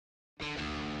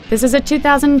This is a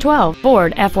 2012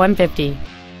 Ford F-150.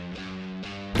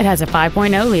 It has a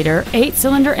 5.0-liter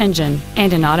 8-cylinder engine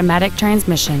and an automatic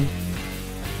transmission.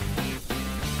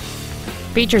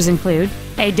 Features include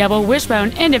a double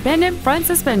wishbone independent front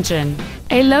suspension,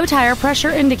 a low tire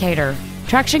pressure indicator,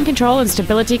 traction control and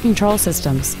stability control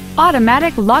systems,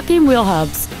 automatic locking wheel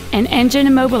hubs, an engine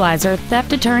immobilizer theft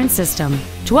deterrent system,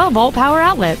 12-volt power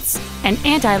outlets, an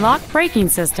anti-lock braking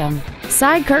system,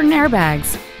 side curtain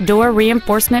airbags, door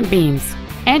reinforcement beams,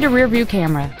 and a rear-view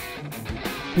camera.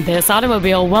 This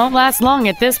automobile won't last long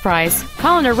at this price.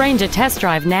 Call and arrange a test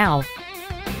drive now.